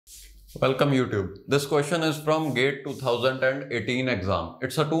Welcome YouTube. This question is from GATE 2018 exam.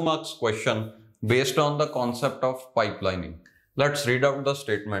 It's a 2 marks question based on the concept of pipelining. Let's read out the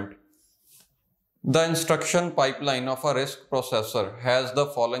statement. The instruction pipeline of a RISC processor has the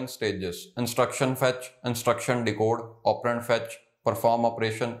following stages: instruction fetch, instruction decode, operand fetch, perform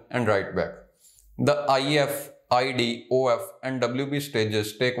operation, and write back. The IF, ID, OF, and WB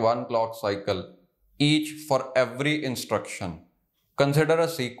stages take 1 clock cycle each for every instruction. Consider a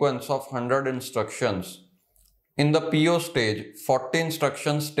sequence of 100 instructions. In the PO stage, 40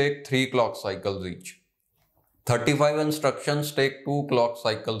 instructions take 3 clock cycles each. 35 instructions take 2 clock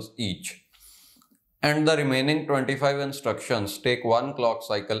cycles each. And the remaining 25 instructions take 1 clock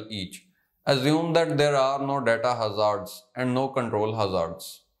cycle each. Assume that there are no data hazards and no control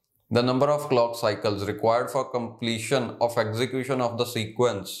hazards. The number of clock cycles required for completion of execution of the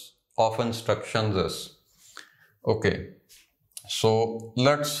sequence of instructions is. Okay. So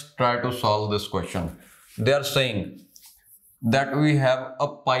let's try to solve this question. They are saying that we have a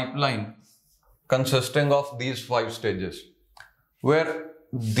pipeline consisting of these 5 stages, where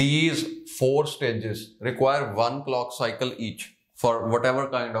these 4 stages require 1 clock cycle each for whatever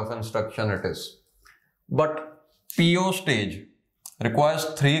kind of instruction it is. But PO stage requires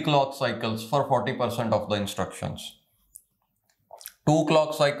 3 clock cycles for 40% of the instructions, 2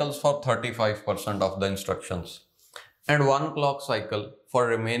 clock cycles for 35% of the instructions, and 1 clock cycle for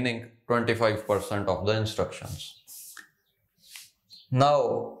remaining 25% of the instructions.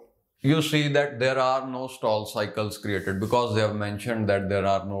 Now, you see that there are no stall cycles created because they have mentioned that there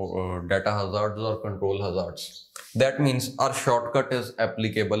are no data hazards or control hazards. That means our shortcut is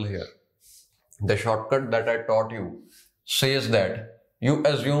applicable here. The shortcut that I taught you says that you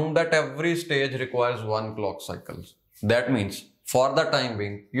assume that every stage requires 1 clock cycle. That means for the time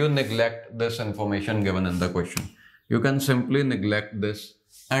being, you neglect this information given in the question. You can simply neglect this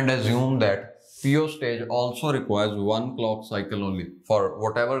and assume that PO stage also requires 1 clock cycle only for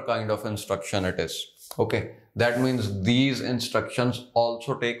whatever kind of instruction it is. Okay, that means these instructions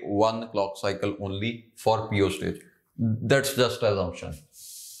also take 1 clock cycle only for PO stage. That's just assumption.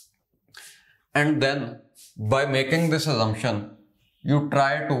 And then by making this assumption, you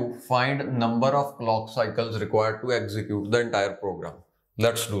try to find number of clock cycles required to execute the entire program.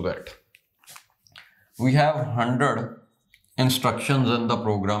 Let's do that. We have 100 instructions in the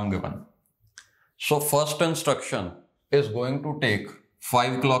program given. So first instruction is going to take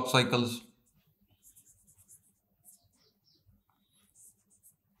 5 clock cycles.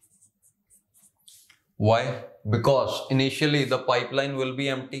 Why? Because initially the pipeline will be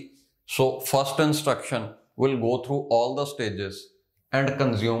empty. So first instruction will go through all the stages and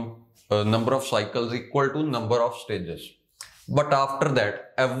consume a number of cycles equal to number of stages. But after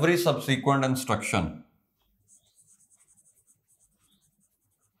that, every subsequent instruction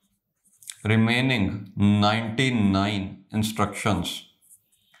remaining 99 instructions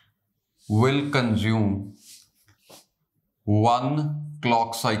will consume 1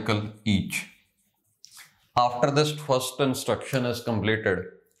 clock cycle each. After this first instruction is completed,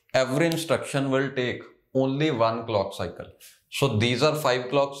 every instruction will take only 1 clock cycle. So these are 5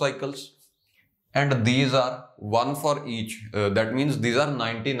 clock cycles and these are 1 for each. That means these are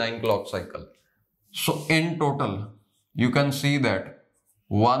 99 clock cycles. So in total, you can see that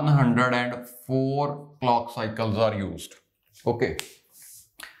 104 clock cycles are used. Okay.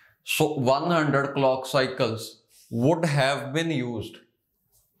 So 100 clock cycles would have been used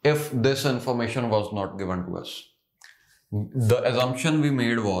if this information was not given to us. The assumption we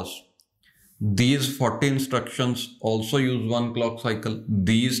made was these 40 instructions also use 1 clock cycle.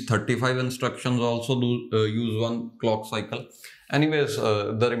 These 35 instructions also use 1 clock cycle. Anyways,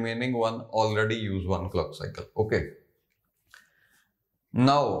 the remaining one already use 1 clock cycle. Okay.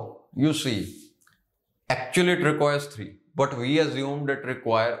 Now, you see, actually it requires 3, but we assumed it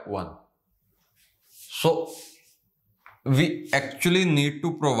requires 1. So, we actually need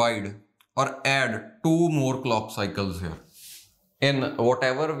to provide or add 2 more clock cycles here. In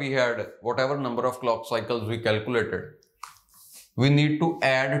whatever we had, whatever number of clock cycles we calculated, we need to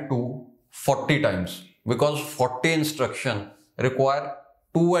add 2 40 times because 40 instructions require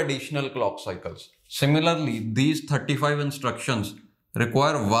 2 additional clock cycles. Similarly, these 35 instructions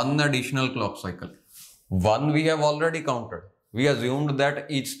require 1 additional clock cycle. 1 we have already counted. We assumed that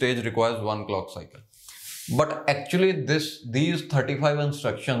each stage requires 1 clock cycle. But actually these 35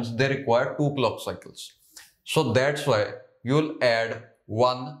 instructions, they require 2 clock cycles. So that's why you will add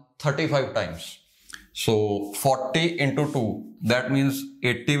 1 35 times. So 40 into 2, that means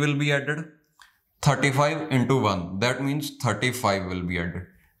 80 will be added. 35 into 1, that means 35 will be added.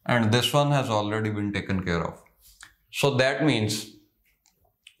 And this one has already been taken care of. So that means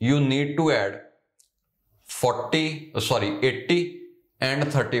you need to add 80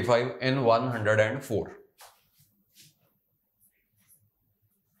 and 35 in 104.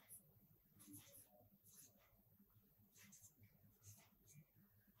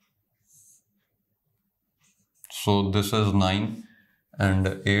 So this is 9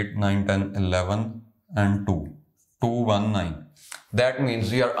 and 8, 9, 10, 11 and 2. 219. That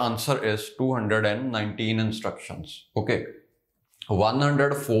means your answer is 219 instructions. Okay.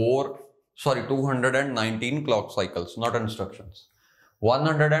 219 clock cycles, not instructions.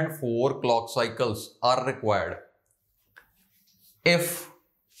 104 clock cycles are required if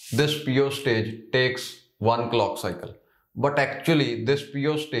this PO stage takes 1 clock cycle. But actually this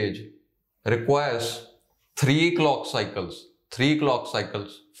PO stage requires 3 clock cycles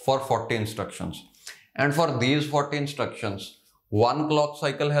for 40 instructions. And for these 40 instructions, 1 clock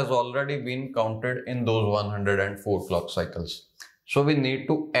cycle has already been counted in those 104 clock cycles. So we need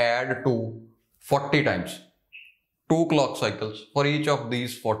to add 40 times 2 clock cycles for each of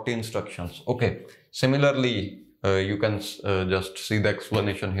these 40 instructions. Okay. Similarly, you can just see the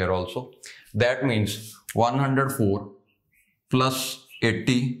explanation here also. That means 104 plus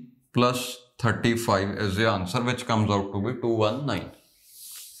 80 plus 35 is the answer, which comes out to be 219.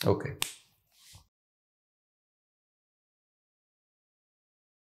 Okay.